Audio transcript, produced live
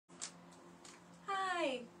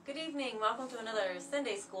Good evening, welcome to another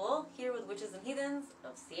Sunday School here with Witches and Heathens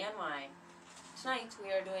of CNY. Tonight we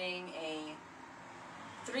are doing a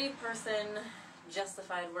 3-person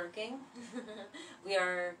justified working. We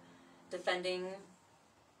are defending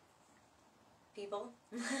people.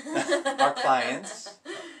 Our clients.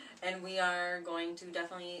 And we are going to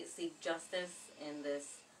definitely seek justice in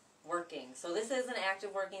this working. So this is an active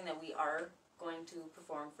working that we are going to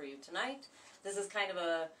perform for you tonight. This is kind of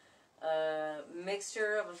a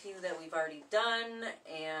mixture of a few that we've already done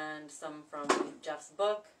and some from Jeff's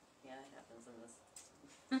book. Yeah, it happens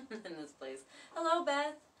in this in this place. Hello,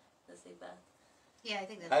 Beth. Let's say Beth. Yeah, I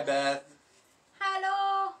think that's Hi, Beth.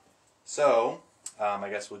 Hello. So, I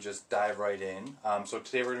guess we'll just dive right in. So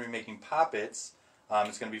today we're going to be making poppets.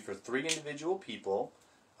 It's going to be for 3 individual people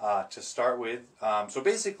to start with. So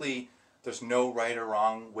basically, there's no right or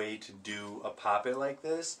wrong way to do a poppet like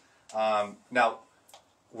this. Now,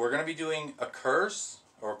 we're going to be doing a curse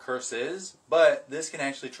or curses, but this can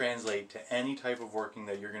actually translate to any type of working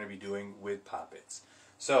that you're going to be doing with poppets.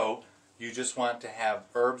 So you just want to have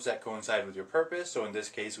herbs that coincide with your purpose. So in this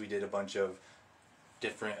case, we did a bunch of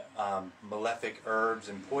different malefic herbs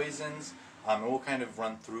and poisons, and we'll kind of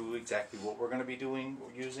run through exactly what we're going to be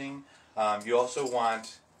using. You also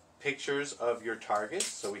want pictures of your targets.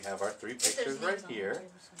 So we have our 3 pictures right here.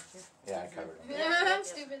 Yeah, I covered them. I'm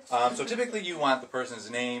stupid. So typically you want the person's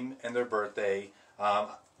name and their birthday.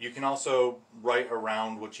 You can also write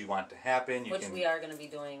around what you want to happen. Which we are going to be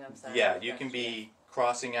doing, I'm sorry. Yeah, you can be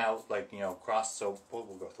crossing out, like, cross, so we'll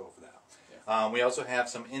go over that. Yes. We also have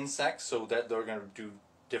some insects, so that they're going to do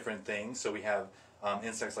different things. So we have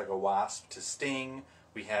insects like a wasp to sting.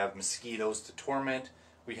 We have mosquitoes to torment.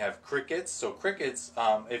 We have crickets. So crickets,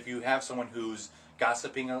 if you have someone who's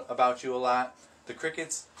gossiping about you a lot, the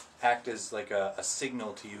crickets act as like a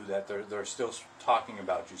signal to you that they're still talking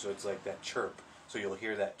about you. So it's like that chirp. So you'll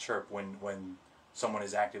hear that chirp when someone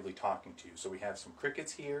is actively talking to you. So we have some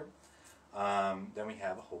crickets here. Then we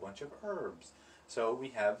have a whole bunch of herbs. So we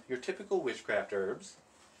have your typical witchcraft herbs.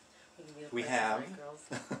 We have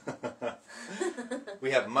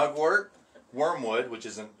we have mugwort, wormwood, which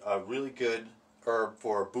is a really good herb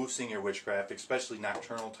for boosting your witchcraft, especially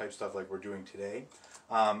nocturnal type stuff like we're doing today.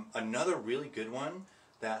 Another really good one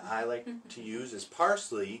that I like to use is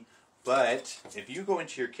parsley, but if you go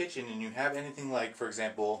into your kitchen and you have anything like, for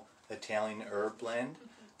example, Italian herb blend,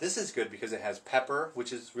 this is good because it has pepper,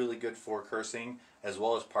 which is really good for cursing, as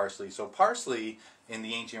well as parsley. So parsley in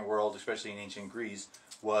the ancient world, especially in ancient Greece,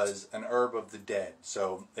 was an herb of the dead.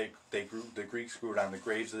 So the Greeks grew it on the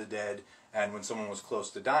graves of the dead, and when someone was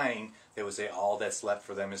close to dying, they would say all that's left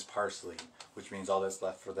for them is parsley, which means all that's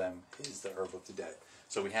left for them is the herb of the dead.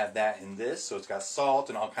 So we have that in this. So it's got salt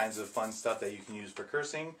and all kinds of fun stuff that you can use for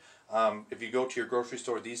cursing. If you go to your grocery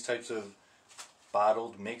store, these types of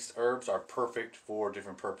bottled mixed herbs are perfect for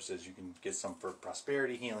different purposes. You can get some for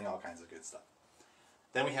prosperity, healing, all kinds of good stuff.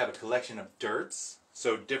 Then we have a collection of dirts.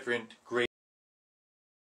 So different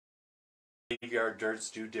graveyard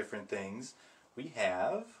dirts do different things. We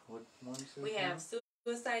have, we have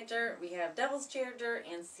suicide dirt, we have devil's chair dirt,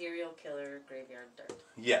 and serial killer graveyard dirt.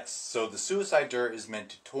 Yes, so the suicide dirt is meant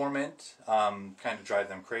to torment, kind of drive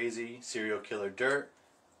them crazy. Serial killer dirt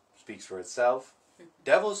speaks for itself.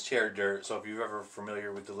 Devil's chair dirt, so if you're ever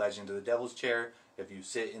familiar with the legend of the devil's chair, if you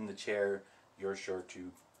sit in the chair, you're sure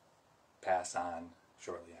to pass on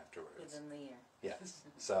shortly afterwards. Within the year. Yes,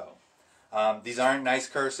 so these aren't nice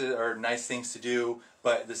curses or nice things to do,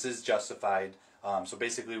 but this is justified. So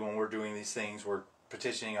basically when we're doing these things, we're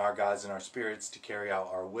petitioning our gods and our spirits to carry out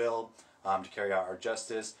our will, to carry out our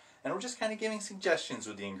justice, and we're just kind of giving suggestions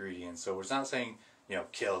with the ingredients. So we're not saying,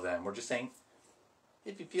 kill them. We're just saying,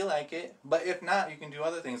 if you feel like it, but if not, you can do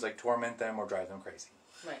other things like torment them or drive them crazy.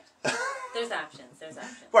 Right. There's options.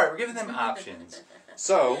 Right, we're giving them options.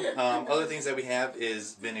 So, other things that we have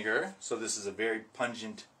is vinegar. So this is a very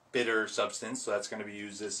pungent, bitter substance, so that's going to be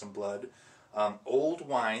used as some blood. Old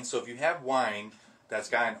wine, so if you have wine that's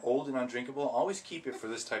gotten old and undrinkable, always keep it for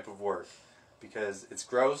this type of work, because it's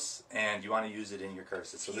gross and you want to use it in your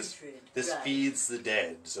curses. So this feeds the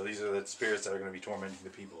dead. So these are the spirits that are going to be tormenting the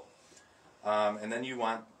people. And then you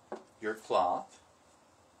want your cloth.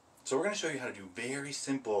 So we're going to show you how to do very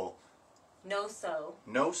simple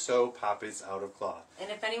no-sew poppets out of cloth. And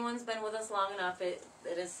if anyone's been with us long enough, it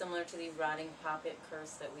is similar to the rotting poppet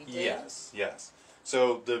curse that we did. Yes.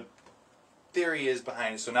 So the theory is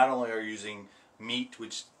behind it. So not only are you using meat,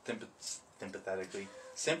 which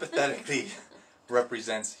sympathetically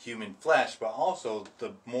represents human flesh, but also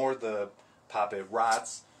the more the poppet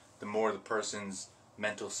rots, the more the person's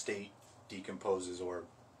mental state decomposes or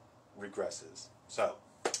regresses. So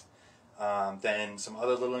Then some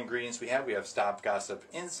other little ingredients we have Stop Gossip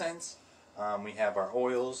incense. We have our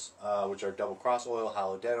oils, which are double cross oil,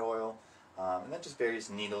 hollow dead oil, and then just various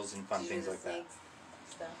needles and fun Did you things do the like that. snake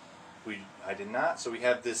stuff? I did not. So we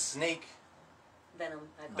have this snake Venom.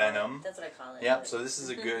 I call Venom. It. That's what I call it. Yep. So this is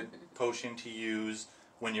a good potion to use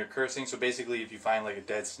when you're cursing. So basically, if you find like a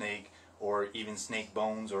dead snake or even snake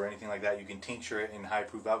bones or anything like that, you can tincture it in high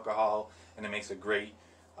proof alcohol, and it makes a great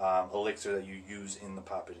elixir that you use in the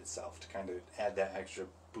poppet itself to kind of add that extra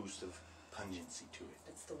boost of pungency to it.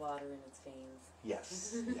 It's the water in its veins.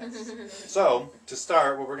 Yes, yes. So, to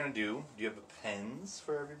start, what we're going to do you have pens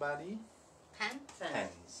for everybody? Pen?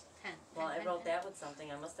 Pens. Pen. Well, pen, I wrote pen. that with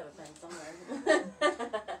something. I must have a pen somewhere.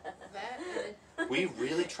 That, We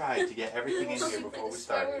really tried to get everything in here before we that's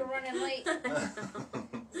why started. we're running late.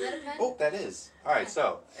 Is that a pen? Oh, that is. Alright,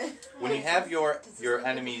 so, when you have your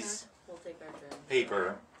enemy's We'll take our turn.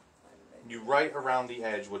 paper, you write around the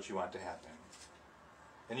edge what you want to happen.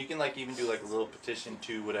 And you can like even do like a little petition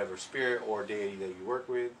to whatever spirit or deity that you work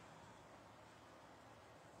with.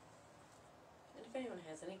 And if anyone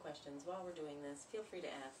has any questions while we're doing this, feel free to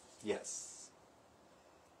ask. Yes.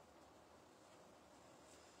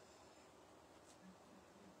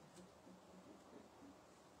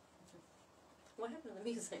 What happened to the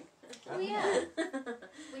music? Oh, yeah.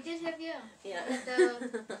 We did have, yeah. Yeah.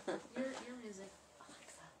 Your music.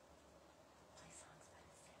 Alexa, play songs by the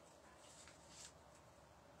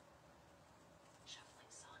Shuffling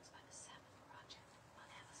Songs by the Sabbath Project on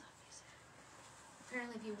Amazon Music.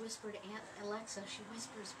 Apparently, if you whisper to Aunt Alexa, she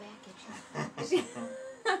whispers back at you.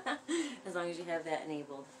 As long as you have that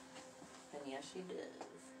enabled. Then yes, she does.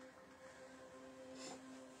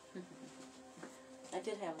 I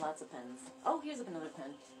did have lots of pens. Oh, here's another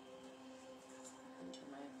pen.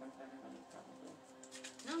 My front cover money, probably.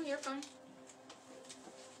 No, you're fine.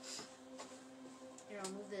 Here,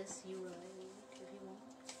 I'll move this. You write if you want.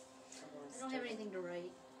 I don't have anything to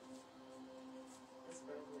write.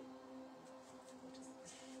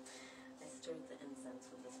 I stirred the incense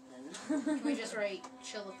with this pen. Can we just write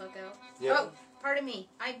chill the fuck out? Yep. Oh, pardon me.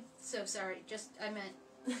 I'm so sorry. I meant.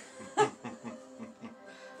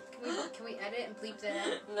 Can we edit and bleep that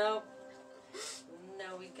out? Nope.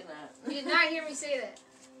 No, we cannot. You did not hear me say that.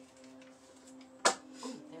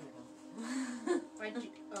 Ooh, there we go. Why'd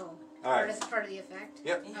you? Oh, All right. part of the effect.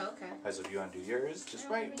 Yep. Oh, okay. As if you undo yours, just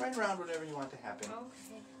write around whatever you want to happen.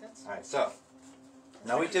 Okay, that's. Alright, so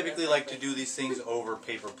now we typically like to do these things over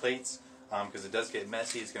paper plates because it does get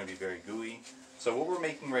messy. It's going to be very gooey. So what we're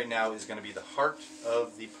making right now is going to be the heart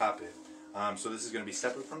of the puppet. So this is going to be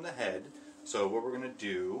separate from the head. So what we're going to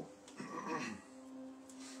do,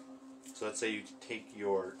 so let's say you take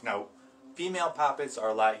your, now female puppets are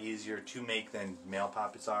a lot easier to make than male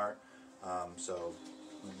puppets are. So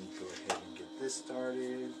let me go ahead and get this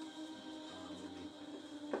started.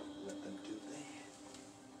 Let them do that.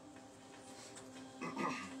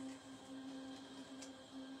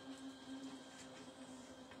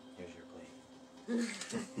 Here's your plate.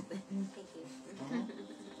 Thank you.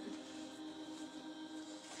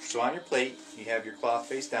 So on your plate, you have your cloth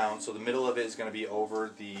face down, so the middle of it is going to be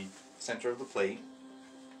over the center of the plate.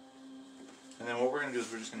 And then what we're going to do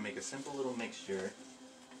is we're just going to make a simple little mixture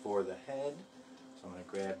for the head. So I'm going to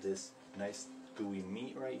grab this nice gooey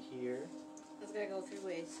meat right here. That's gotta go 3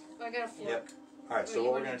 ways. Oh, I got a fork. Yep. Alright, Oh, so you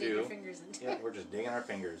what we're wanna going to dig do, your fingers into yeah, it. we're just digging our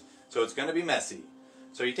fingers. So it's going to be messy.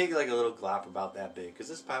 So you take like a little glop about that big, because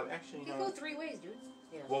this pop, actually, You you can know, go 3 ways, dude.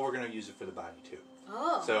 well, we're going to use it for the body too.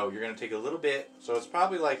 Oh. So you're going to take a little bit, so it's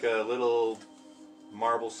probably like a little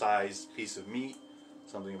marble-sized piece of meat,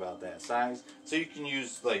 something about that size. So you can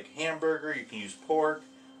use like hamburger, you can use pork,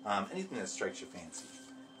 anything that strikes your fancy.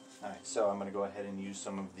 Alright, so I'm going to go ahead and use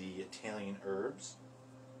some of the Italian herbs.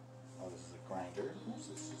 Oh, this is a grinder. Oops,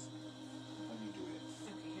 this is, how do you do it?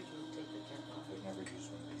 Okay, here's one. Take the cap off. I've never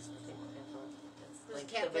used one of these Take before. the cap off. That's Does like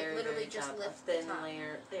the cap, the very, literally very just top, lift a thin the top?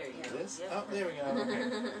 layer. There you go. This? Yep. Oh, there we go. Okay.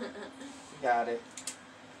 You got it.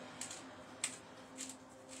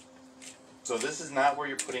 So this is not where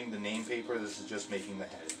you're putting the name paper. This is just making the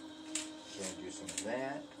head. We're going to do some of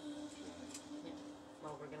that.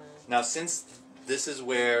 Well, we're gonna. Now, since this is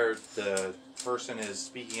where the person is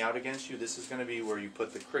speaking out against you, this is going to be where you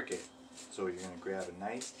put the cricket. So you're going to grab a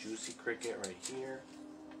nice juicy cricket right here.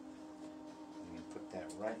 And you put that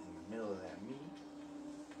right in the middle of that meat.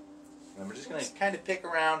 And we're just going to kind of pick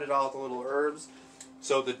around at all the little herbs.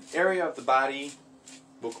 So the area of the body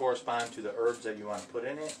will correspond to the herbs that you want to put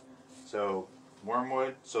in it. So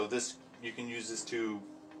wormwood. So this, you can use this to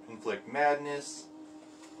inflict madness.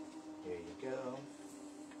 There you go.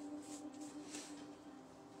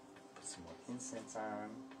 Put some more incense on.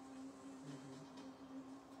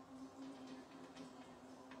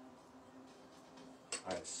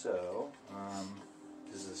 Alright, so,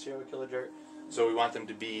 this is a serial killer dirt. So we want them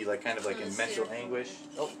to be like kind of like in mental anguish.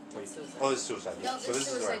 Oh, wait. Suicide. Oh, this is suicide. No, So this is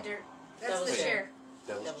suicide right. dirt. That's Double the share. share.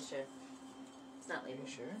 Devil's Double share. It's not Are you labeled.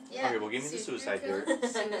 sure? Yeah. Okay, well give me the suicide dirt.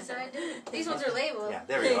 Suicide dirt. These ones are labeled. Yeah,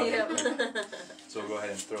 there we go. Okay. Yep. So we'll go ahead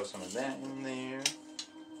and throw some of that in there.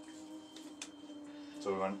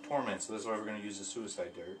 So we want torment, so this is why we're going to use the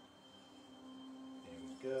suicide dirt. There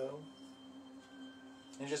we go.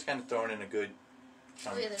 And just kind of throw it in a good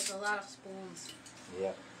chunk. Oh yeah, there's a lot of spoons.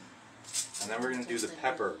 Yep. And then we're going to do the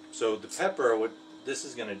pepper. So the pepper, what this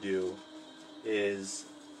is going to do is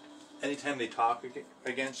anytime they talk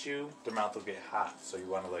against you, their mouth will get hot. So you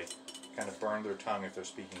want to like kind of burn their tongue if they're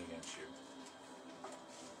speaking against you.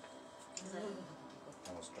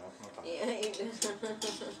 Almost dropped my tongue. Yeah, you did.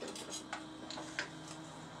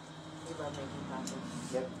 We love making coffee.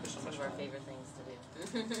 Yep, there's so One much of our fun. favorite things to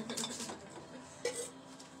do.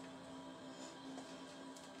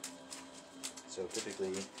 So typically,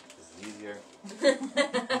 this is easier.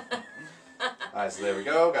 Alright, so there we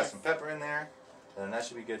go. Got some pepper in there. And that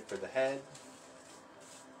should be good for the head.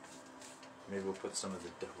 Maybe we'll put some of the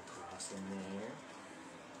double cross in there.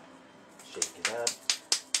 Shake it up.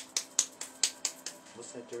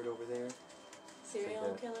 What's that dirt over there? Serial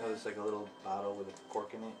It's like killer? No, it's like a little bottle with a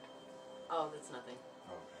cork in it. Oh, that's nothing.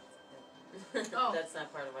 Oh, okay. Oh. That's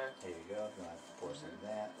not part of our... There you go. You want to pour some of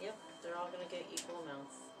that. Yep, they're all going to get equal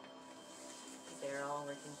amounts. They're all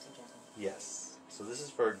working together. Yes. So this is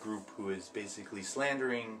for a group who is basically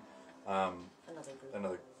slandering Another group.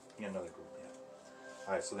 another group. Yeah.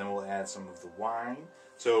 All right. So then we'll add some of the wine.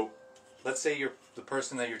 So let's say the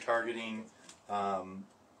person that you're targeting,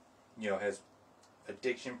 has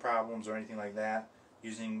addiction problems or anything like that.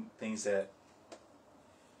 Using things that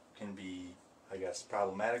can be, I guess,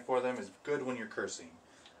 problematic for them is good when you're cursing.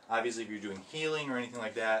 Obviously, if you're doing healing or anything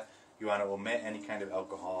like that, you want to omit any kind of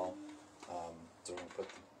alcohol. So we're going to put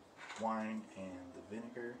the wine and the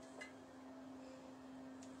vinegar.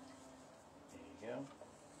 There you go.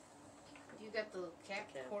 You got the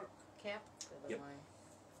cap, Cap. cork cap. For the Yep. wine.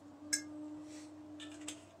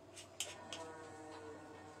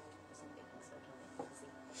 Doesn't make me so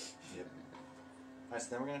easy. Yep. Alright, so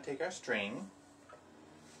then we're going to take our string.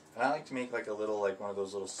 And I like to make like a little, like one of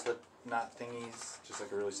those little slip knot thingies. Just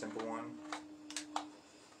like a really simple one.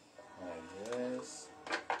 Like this.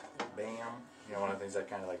 Bam. You know, one of the things that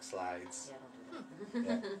kind of like slides. Yeah, I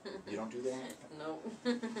don't do Yeah. You don't do that? that. Nope.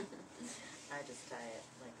 I just tie it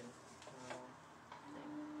like a thing.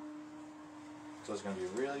 So it's going to be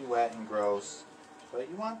really wet and gross. But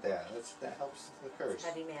you want that. That helps the curse.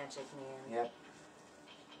 Heavy magic, man. Yep.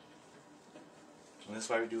 And this is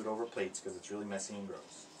why we do it over plates, because it's really messy and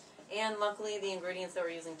gross. And luckily, the ingredients that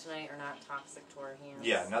we're using tonight are not toxic to our hands.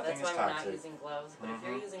 Yeah, nothing That's is why we're toxic. not using gloves. But if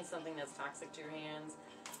you're Mhm. using something that's toxic to your hands,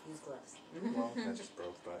 use gloves. Well, that just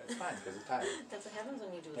broke, but it's fine because it's tired. That's what happens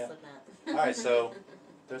when you do a Yeah. slip knot. Alright, so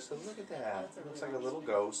look at that. That's a It looks really like a nice little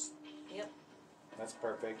ghost. Yep. That's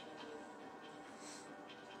perfect.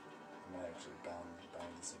 I'm gonna actually bound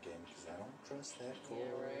this again because I don't trust that cord.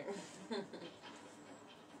 Yeah, right.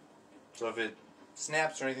 So if it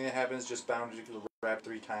snaps or anything that happens, just bound it to the wrap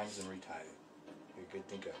 3 times and retie it. You're good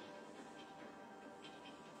to go.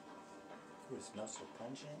 Ooh, it smells so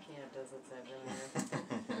pungent. Yeah, it does. It's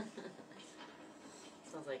everywhere.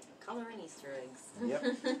 Smells like color and Easter eggs. Yep.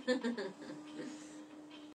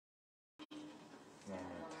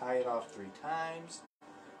 And tie it off 3 times.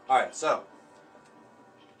 Alright, so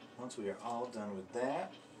once we are all done with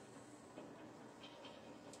that,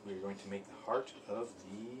 we're going to make the heart of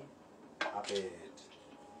the puppet.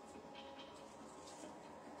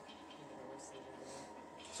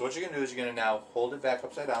 So what you're going to do is you're going to now hold it back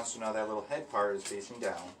upside down, so now that little head part is facing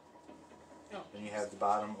down. Oh. And you have the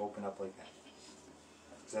bottom open up like that.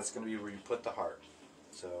 So that's going to be where you put the heart.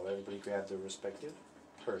 So everybody grab their respective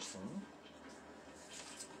person.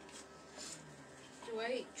 Do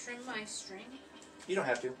I trim my string? You don't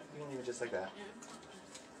have to. You can leave it just like that. Yeah.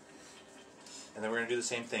 And then we're going to do the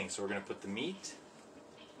same thing. So we're going to put the meat.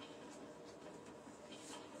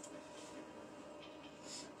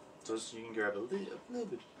 So you can grab a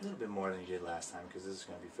little bit more than you did last time because this is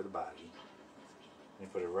going to be for the body. And you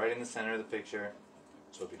put it right in the center of the picture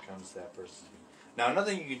so it becomes that person's meat. Now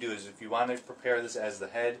another thing you can do is if you want to prepare this as the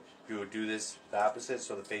head, you would do this the opposite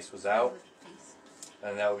so the face was out.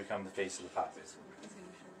 And that would become the face of the puppet.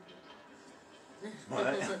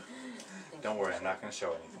 What? Don't worry, I'm not going to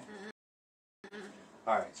show anything.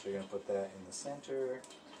 Alright, so you're going to put that in the center.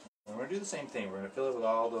 And we're going to do the same thing. We're going to fill it with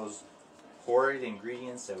all those horrid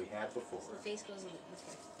ingredients that we had before. So the face goes in this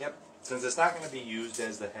way. Yep. Since it's not going to be used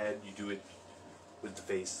as the head, you do it with the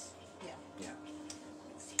face. Yeah. Yeah.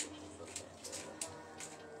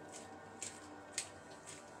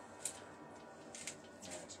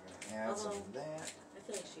 add some of that. I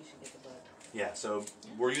feel like she should get the butt. Yeah, so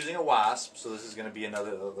we're using a wasp, so this is going to be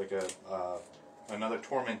another another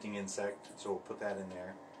tormenting insect. So we'll put that in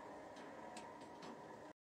there.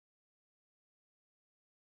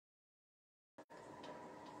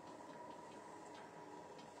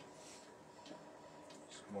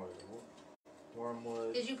 Just more of the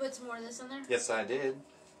wormwood. Did you put some more of this in there? Yes, I did.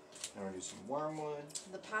 Now we're gonna do some wormwood.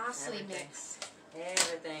 The parsley Everything. mix.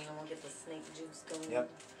 Everything, and we'll get the snake juice going. Yep.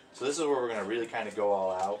 So this is where we're gonna really kind of go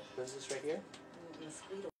all out. What is this right here?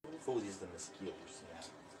 Mosquitoes. Oh, these are the mosquitoes. Yeah.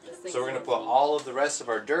 This thing's So we're gonna so put neat. all of the rest of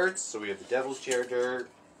our dirts. So we have the devil's chair dirt.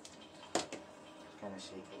 Kind of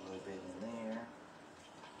shake a little bit in there.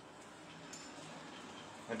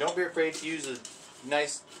 And don't be afraid to use a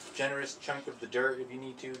nice, generous chunk of the dirt if you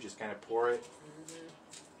need to. Just kind of pour it.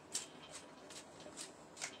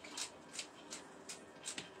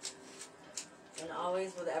 And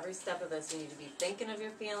always, with every step of this, you need to be thinking of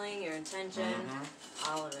your feeling, your intention,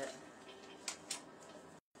 all of it.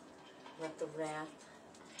 Let the wrath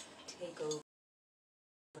take over.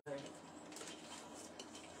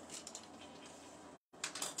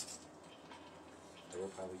 I will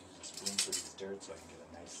probably use a spoon for this dirt so I can get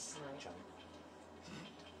a nice Right. chunk.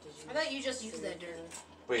 Did I thought you just used that dirt.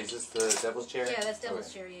 Wait, is this the devil's chair? Yeah, that's devil's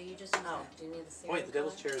Okay. chair. Yeah, you just used Oh, that. do you need the cereal? Wait, the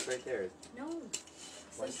devil's color? chair is right there. No.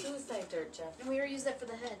 Why It's is like suicide dirt, Jeff. And we already used that for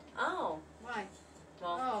the head. Oh, Why?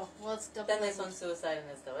 well, Oh, well, it's double. then this one's suicide in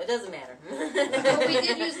this though. It doesn't matter. But we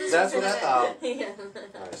did use this That's one for what I the thought.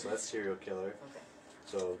 Yeah. Alright, so that's serial killer. Okay.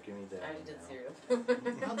 So give me that. I already did now. cereal.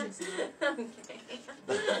 I'll take some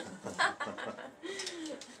Okay.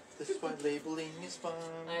 This is why labeling is fun.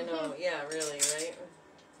 I know, yeah, really, right?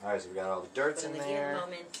 Alright, so we got all the dirts But in in the heat of there. the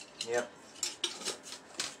moment. Yep.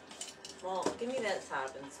 Well, give me that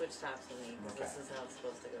top and switch tops with me, because Okay. this is how it's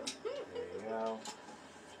supposed to go. There you go.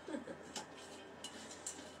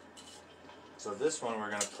 So this one we're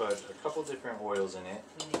going to put a couple different oils in it.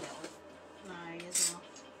 You need that one? No, I guess not.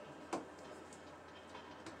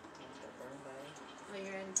 Oh,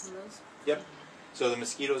 you're adding some of those? Yep. So the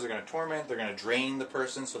mosquitoes are going to torment, they're going to drain the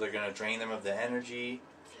person, so they're going to drain them of the energy.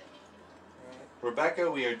 Rebecca,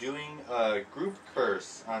 we are doing a group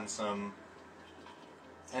curse on some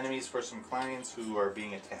enemies for some clients who are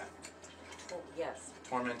being attacked. Oh, yes.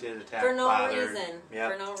 Tormented, attacked, For no bothered. reason.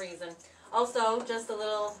 Yep. For no reason. Also, just a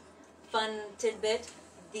little fun tidbit.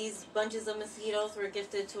 These bunches of mosquitoes were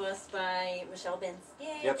gifted to us by Michelle Benz.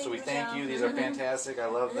 Yay! Yep, so we thank you. These are fantastic. I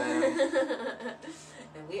love them.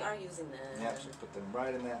 And we are using them. Yep, so put them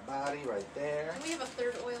right in that body, right there. Do we have a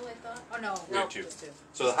third oil, I thought? Oh, no. We have No, two. just two.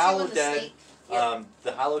 So the Just two Hollow on the Dead, stake. Yep.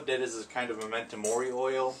 the Hollow Dead is a kind of memento mori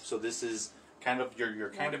oil. So this is kind of you're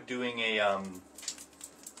kind of doing a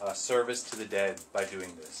service to the dead by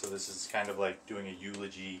doing this. So this is kind of like doing a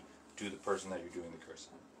eulogy to the person that you're doing the curse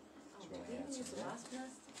on. Oh, So did we're we gonna add even use some the of that. wasp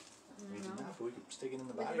nest? We did No. not, but we could stick it in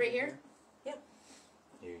the Like body. right here? Yep.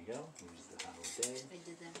 Here you go. Use the Hollow Dead. I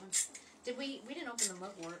did that one. Did we didn't open the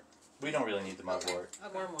mugwort. We don't really need the mugwort.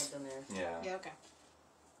 Okay. Wormwood's in there. Yeah. Yeah, okay.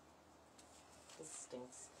 This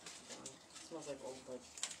stinks. It smells like old, like...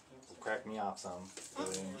 Will crack me off some. Oh.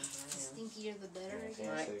 Good. Yeah. The stinkier the better, I Yeah. guess.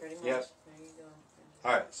 Right, pretty much. Yep. There you go.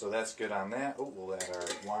 Alright, so that's good on that. Oh, we'll add our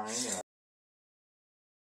wine and our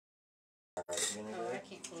Oh, I vinegar.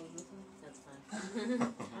 can't close this one. That's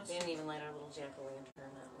fine. We didn't even light our little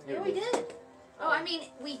jack-o'-lantern. Yeah, we did. Oh, I mean,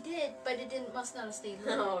 we did, but it didn't. Must not have stayed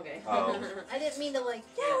lit. Oh, okay. Oh. I didn't mean to like.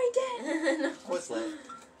 Yeah, we did. No. What's lit?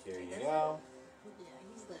 Here you go. Yeah,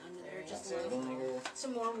 he's lit under there. Just a Some little. vinegar.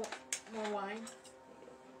 Some more wine.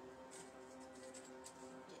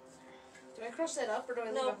 Do I crush that up or do I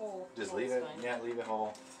leave No. it whole? Just Oh, leave it's it. fine. Yeah, leave it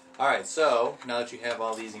whole. Alright, so now that you have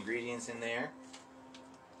all these ingredients in there,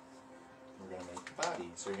 we're going to make the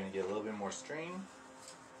body. So you're going to get a little bit more string.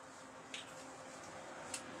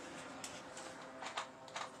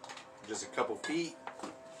 Just a couple feet,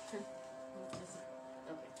 Okay.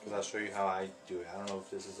 because I'll show you how I do it. I don't know if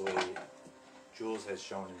this is the way Jules has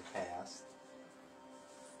shown in the past.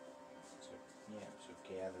 So, yeah, so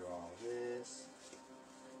gather all this.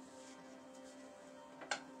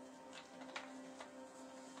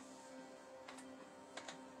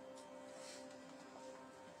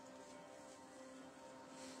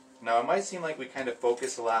 Now it might seem like we kind of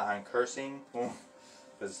focus a lot on cursing,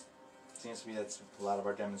 because it seems to me that's a lot of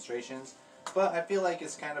our demonstrations. But I feel like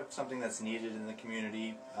it's kind of something that's needed in the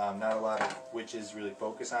community. Not a lot of witches really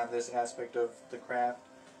focus on this aspect of the craft.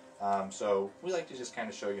 So we like to just kind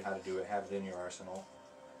of show you how to do it, have it in your arsenal.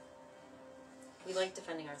 We like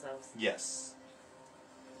defending ourselves. Yes.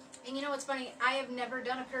 And you know what's funny? I have never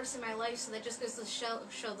done a curse in my life, so that just goes to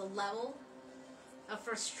show the level of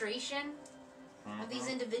frustration of these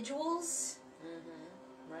individuals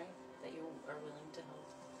Right? That you are willing to help.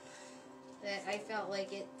 that I felt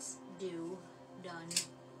like it's due, done,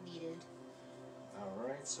 needed.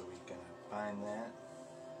 Alright, so we can find that.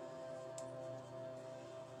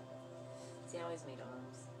 See, I always made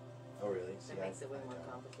arms. Oh, really? That makes it way more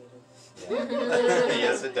complicated. Yeah.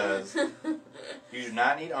 Yes, it does. You do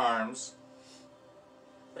not need arms.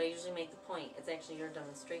 But I usually make the point. It's actually your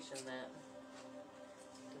demonstration that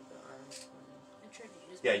did the arms. I tried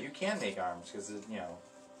to use Yeah, you can make arms because, you know,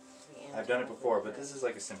 I've done it before, but this is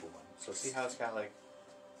like a simple one. So see how it's got like,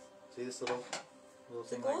 see this little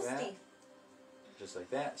thing like that? Just like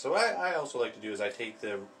that. So what I also like to do is I take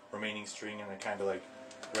the remaining string and I kind of like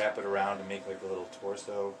wrap it around and make like a little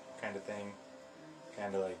torso kind of thing.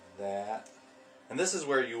 Kind of like that. And this is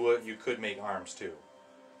where you could make arms too.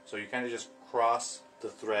 So you kind of just cross the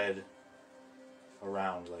thread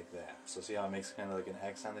around like that. So see how it makes kind of like an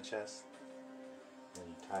X on the chest? Then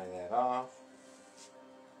you tie that off.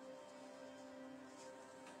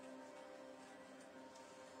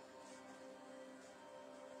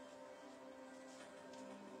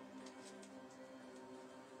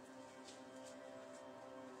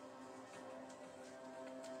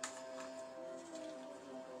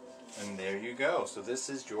 And there you go. So this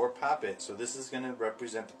is your puppet. So this is going to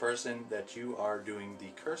represent the person that you are doing the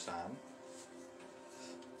curse on.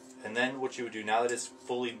 And then what you would do, now that it's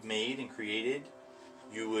fully made and created,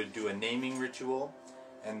 you would do a naming ritual,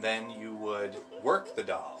 and then you would work the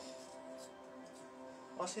doll.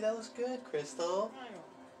 Oh, see, that looks good, Crystal.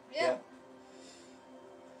 Yeah.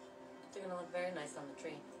 They're going to look very nice on the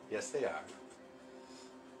tree. Yes, they are.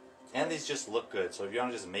 And these just look good. So if you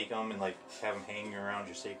want to just make them and like have them hanging around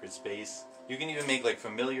your sacred space, you can even make like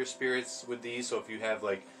familiar spirits with these. So if you have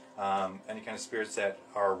like any kind of spirits that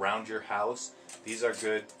are around your house, these are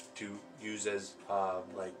good to use as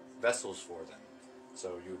like vessels for them.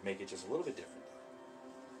 So you would make it just a little bit different.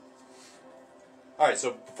 Alright,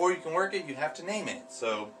 so before you can work it, you have to name it.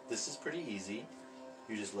 So this is pretty easy.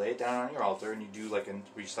 You just lay it down on your altar and you do like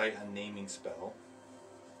recite a naming spell.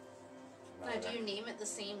 Now, do you name it the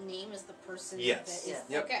same name as the person? Yes. That is,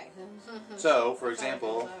 Yep. Okay. So, for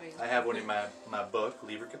example, I have one in my book,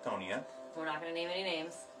 Liber Cathonia. We're not going to name any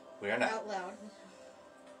names. We are not. Out loud.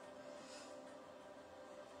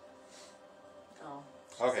 Oh.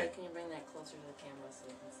 Okay. So can you bring that closer to the camera so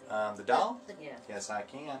you can see? The doll? Yeah. Yes, I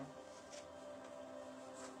can.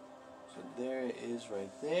 So there it is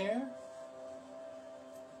right there.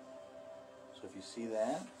 So if you see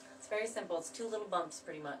that. It's very simple. It's 2 little bumps,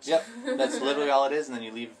 pretty much. Yep, that's literally all it is, and then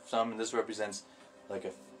you leave some, and this represents like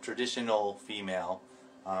a traditional female.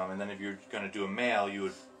 And then if you're going to do a male, you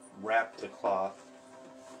would wrap the cloth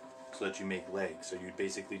so that you make legs. So you'd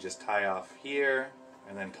basically just tie off here,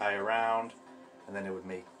 and then tie around, and then it would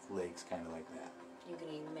make legs kind of like that. You can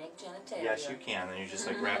even make genitalia. Yes, you can. And you just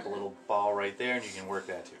like wrap a little ball right there, and you can work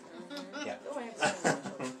that too. Yeah. Go ahead.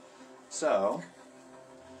 So,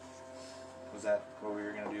 was that what we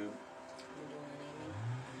were going to do? You're doing the naming.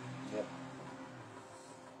 Yep.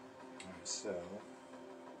 Alright, so. I'm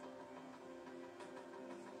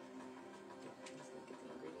just going to get the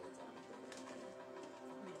ingredients on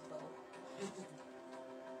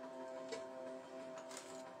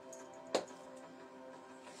it.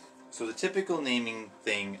 So the typical naming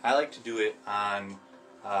thing, I like to do it on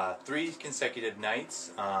 3 consecutive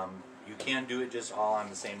nights. You can do it just all on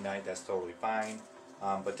the same night, that's totally fine.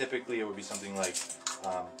 But typically it would be something like,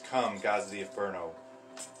 come, gods of the Inferno,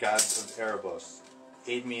 gods of Erebos,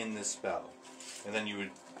 aid me in this spell. And then you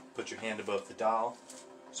would put your hand above the doll.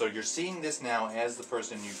 So you're seeing this now as the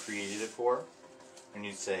person you created it for. And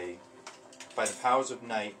you'd say, by the powers of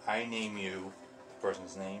night, I name you, the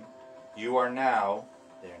person's name. You are now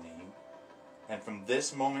their name. And from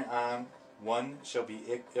this moment on, one shall be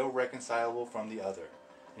irreconcilable from the other.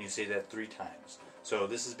 And you say that 3 times. So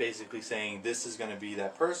this is basically saying this is going to be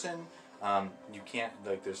that person. You can't,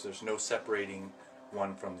 like, there's no separating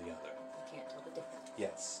one from the other. You can't tell the difference.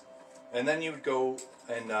 Yes. And then you would go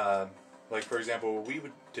and, like, for example, what we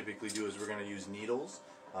would typically do is we're going to use needles.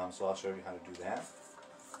 So I'll show you how to do that.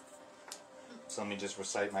 So let me just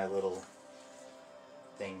recite my little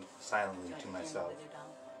thing silently to myself.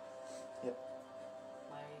 Yep.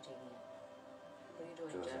 Why are you taking it? What are you doing,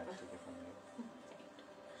 Because I Jeff? took it from you.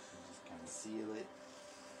 Just kind of seal it.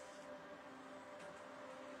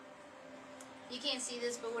 You can't see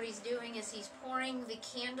this, but what he's doing is he's pouring the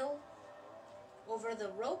candle over the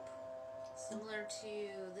rope, similar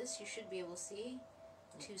to this. You should be able to see,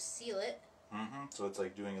 to seal it. Mm-hmm. So it's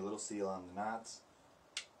like doing a little seal on the knots.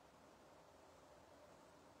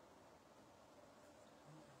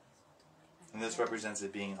 And this represents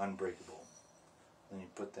it being unbreakable. Then you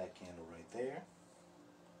put that candle right there.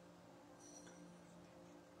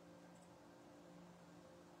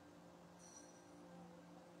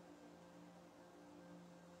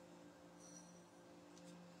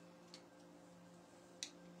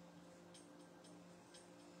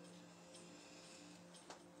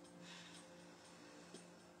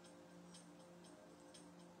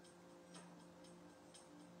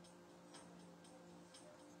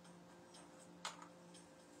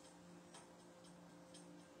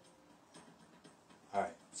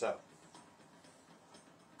 Alright, so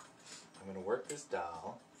I'm going to work this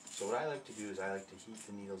doll. So what I like to do is I like to heat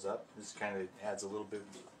the needles up. This kind of adds a little bit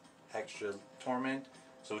extra torment.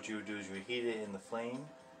 So what you would do is you would heat it in the flame.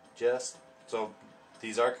 Just so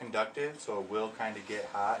these are conductive, so it will kind of get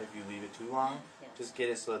hot if you leave it too long. Yeah. Just get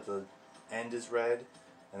it so that the end is red.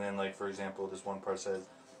 And then, like, for example, this one part says,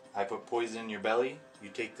 I put poison in your belly. You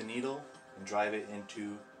take the needle and drive it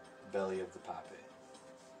into the belly of the poppet.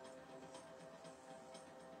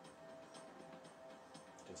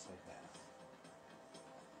 Just like that.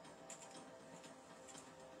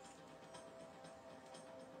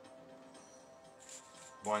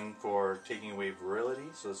 One for taking away virility,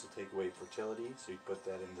 so this will take away fertility, so you put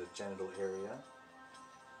that in the genital area.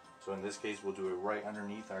 So in this case we'll do it right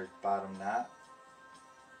underneath our bottom knot.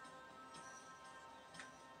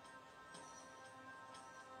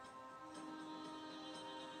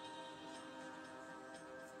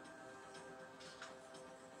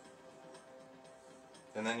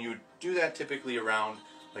 And then you would do that typically around,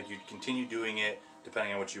 like you'd continue doing it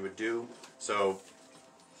depending on what you would do. So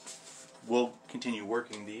we'll continue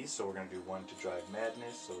working these. So we're going to do one to drive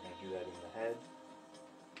madness. So we're going to do that in the head.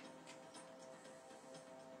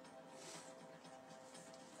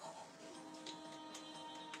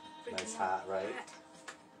 Nice hot, right?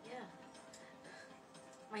 Yeah.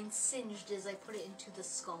 Mine singed as I put it into the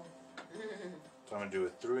skull. So I'm going to do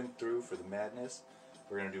it through and through for the madness.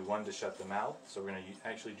 We're going to do one to shut the mouth. So we're going to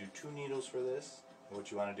actually do 2 needles for this. And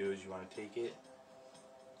what you want to do is you want to take it.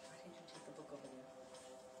 Why did you take the book over there?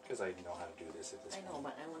 Because I know how to do this at this point. I know,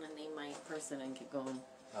 but I want to name my person and keep going.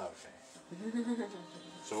 Okay.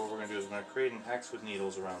 So what we're going to do is we're going to create an X with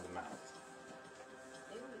needles around the mouth.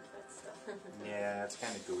 Ew, that stuff. Yeah, it's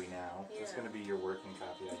kind of gooey now. Yeah. It's going to be your working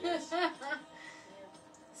copy, I guess.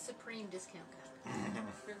 Supreme discount code.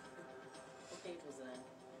 What page was it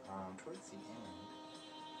on? Towards the end.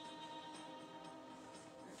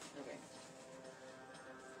 Okay.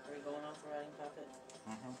 Are we going off the writing puppet?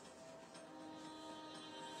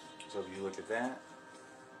 So if you look at that.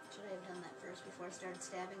 Should I have done that first before I started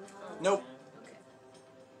stabbing the hole? Nope. Okay.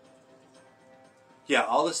 Yeah,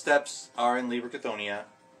 all the steps are in Liber Chthoniya,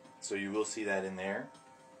 so you will see that in there.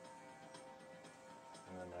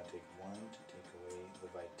 And I'm going to take one to take away the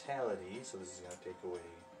vitality, so this is going to take away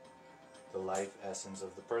the life essence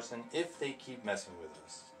of the person if they keep messing with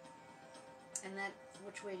us. And that,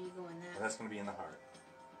 which way do you go in And that? that's going to be in the heart.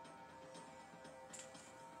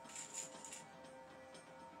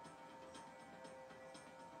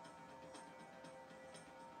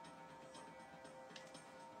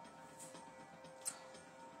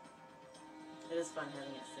 It is fun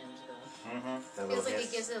having it singed though. Feels like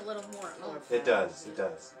it gives it a little more oomph. It does, it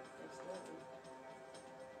does. Absolutely.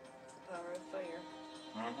 The power of fire.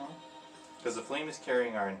 Because the flame is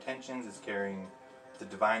carrying our intentions, it's carrying the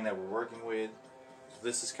divine that we're working with. So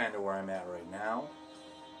this is kind of where I'm at right now.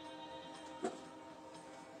 And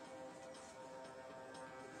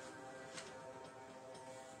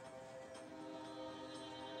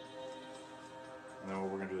then what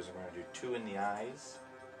we're going to do is we're going to do 2 in the eyes.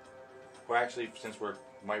 Or actually, since we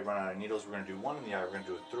might run out of needles, we're going to do 1 in the eye. We're going to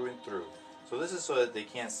do it through and through. So this is so that they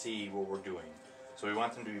can't see what we're doing. So we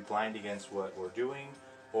want them to be blind against what we're doing,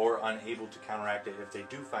 or unable to counteract it if they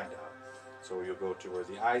do find out. So you'll go to where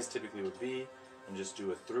the eyes typically would be, and just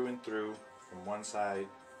do a through and through from one side,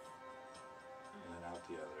 and then out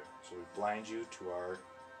the other. So we blind you to our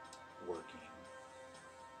working.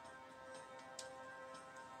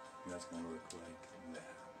 And that's going to look like that.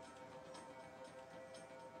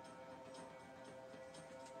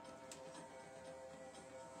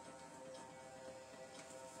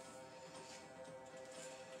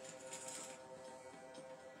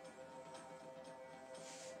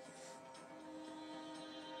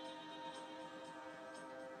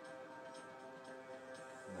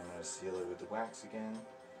 Seal it with the wax again,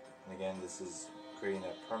 and again this is creating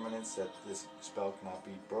that permanence that this spell cannot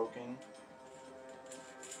be broken.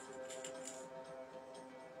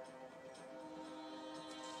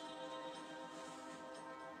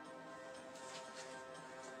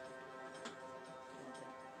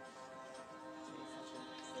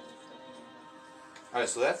 Alright,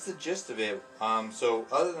 so that's the gist of it. So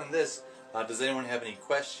other than this, does anyone have any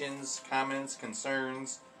questions, comments,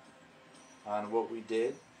 concerns on what we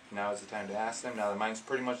did? Now is the time to ask them. Now that mine's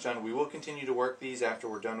pretty much done. We will continue to work these after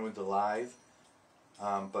we're done with the live.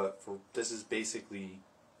 But this is basically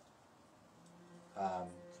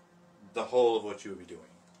the whole of what you would be doing.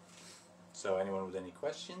 So anyone with any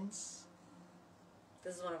questions?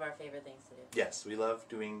 This is one of our favorite things to do. Yes, we love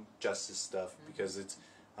doing justice stuff because it's,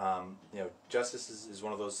 justice is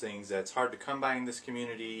one of those things that's hard to come by in this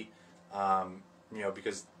community,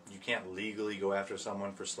 because you can't legally go after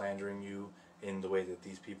someone for slandering you in the way that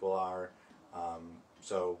these people are.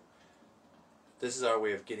 So this is our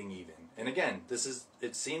way of getting even. And again,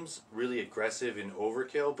 it seems really aggressive and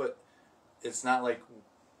overkill, but it's not like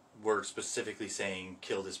we're specifically saying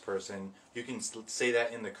kill this person. You can say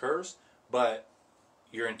that in the curse, but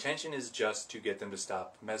your intention is just to get them to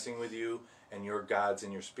stop messing with you, and your gods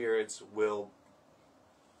and your spirits will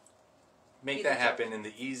make that happen in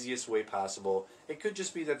the easiest way possible. It could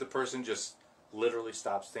just be that the person just literally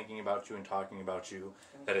stops thinking about you and talking about you,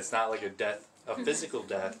 that it's not like a physical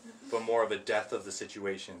death, but more of a death of the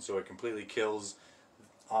situation, so it completely kills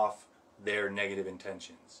off their negative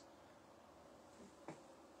intentions.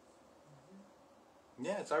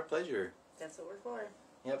 Yeah, it's our pleasure. That's what we're for.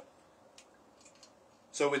 Yep.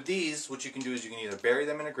 So with these, what you can do is you can either bury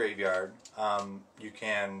them in a graveyard, you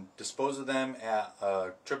can dispose of them at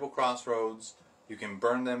triple crossroads, you can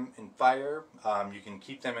burn them in fire, you can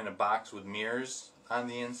keep them in a box with mirrors on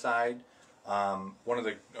the inside. A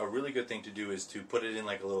really good thing to do is to put it in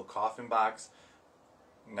like a little coffin box.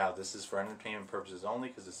 Now this is for entertainment purposes only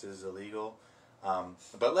because this is illegal.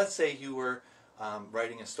 But let's say you were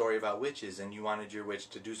writing a story about witches and you wanted your witch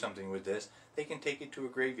to do something with this. They can take it to a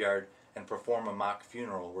graveyard and perform a mock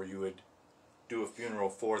funeral where you would do a funeral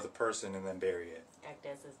for the person and then bury it. Act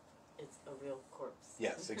as if it's a real corpse.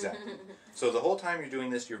 Yes, exactly. So the whole time you're doing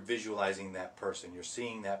this, you're visualizing that person. You're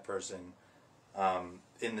seeing that person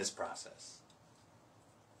in this process.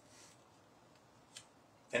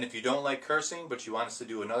 And if you don't like cursing, but you want us to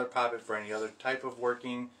do another puppet for any other type of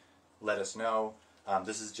working, let us know.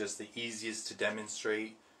 This is just the easiest to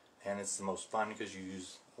demonstrate, and it's the most fun because you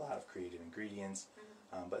use a lot of creative ingredients.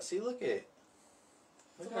 But see, look at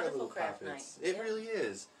It's a wonderful craft puppets. night. It really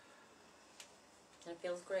is. It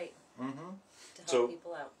feels great Mm-hmm. to help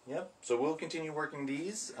people out. Yep. So we'll continue working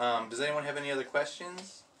these. Does anyone have any other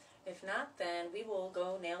questions? If not, then we will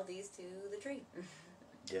go nail these to the tree.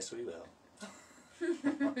 Yes, we will.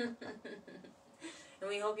 And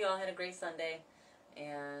we hope you all had a great Sunday.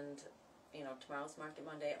 And, tomorrow's Market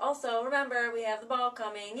Monday. Also, remember, we have the ball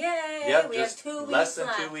coming. Yay! Yep, we have 2 weeks less than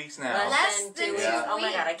left. 2 weeks now. Less than 2 weeks. Oh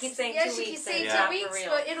my God, I keep saying 2 weeks. Yes, you keep saying and 2 not weeks, for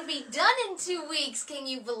real. but it'll be done in 2 weeks. Can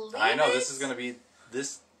you believe it? I know, this is going to be,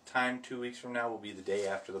 this time 2 weeks from now will be the day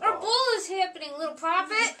after the ball. Our bull is happening, little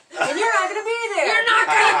prophet. And you're not going to be there. You're not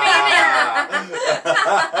going to be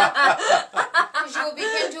there. Because you will be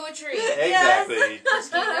pinned to a tree. Exactly.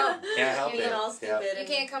 Just know. can't help You it. get all stupid. Yep. You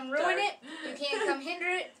can't come ruin it. You can't come hinder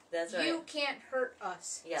it. That's right. You can't hurt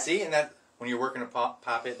us. Yes. See, and that when you're working a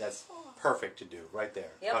puppet, that's perfect to do right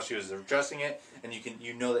there. Yep. How she was adjusting it, and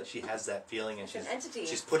you know that she has that feeling, and It's an entity.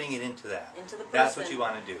 she's putting it into that. Into the person. That's what you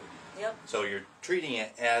want to do. Yep. So you're treating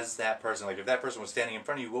it as that person. Like if that person was standing in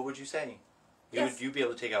front of you, what would you say? You'd be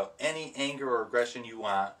able to take out any anger or aggression you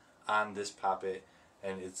want on this puppet,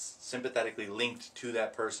 and it's sympathetically linked to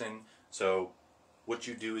that person. So what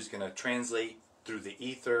you do is going to translate through the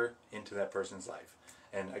ether into that person's life.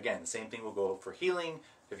 And again, the same thing will go for healing.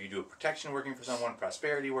 If you do a protection working for someone,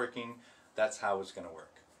 prosperity working, that's how it's going to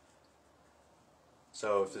work.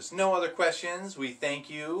 So if there's no other questions, we thank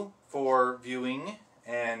you for viewing.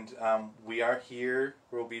 And we are here.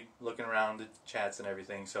 We'll be looking around the chats and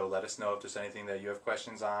everything. So let us know if there's anything that you have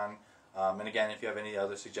questions on. And again, if you have any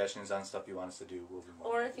other suggestions on stuff you want us to do, we'll be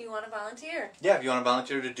more. Or if you want to volunteer. Yeah, if you want to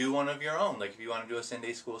volunteer to do one of your own. Like if you want to do a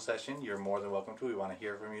Sunday school session, you're more than welcome to. We want to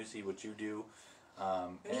hear from you, see what you do.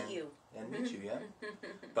 Meet you. And meet you, yeah.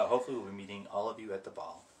 But hopefully we'll be meeting all of you at the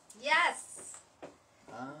ball. Yes.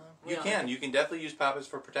 You can definitely use puppets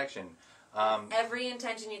for protection. Every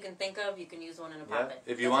intention you can think of, you can use one in a Yeah. puppet.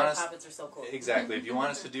 If you That's want why us, puppets are so cool. Exactly. If you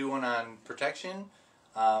want us to do one on protection,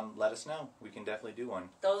 let us know. We can definitely do one.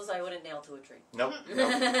 Those I wouldn't nail to a tree. Nope.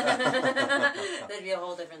 That'd be a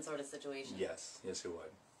whole different sort of situation. Yes, it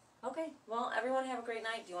would. Okay, well, everyone have a great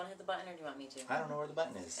night. Do you want to hit the button or do you want me to? I don't know where the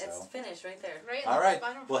button is. It's So. finished right there. Right. All right.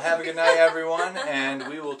 Well, have a good night, everyone, and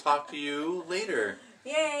we will talk to you later.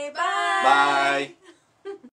 Yay, bye! Bye.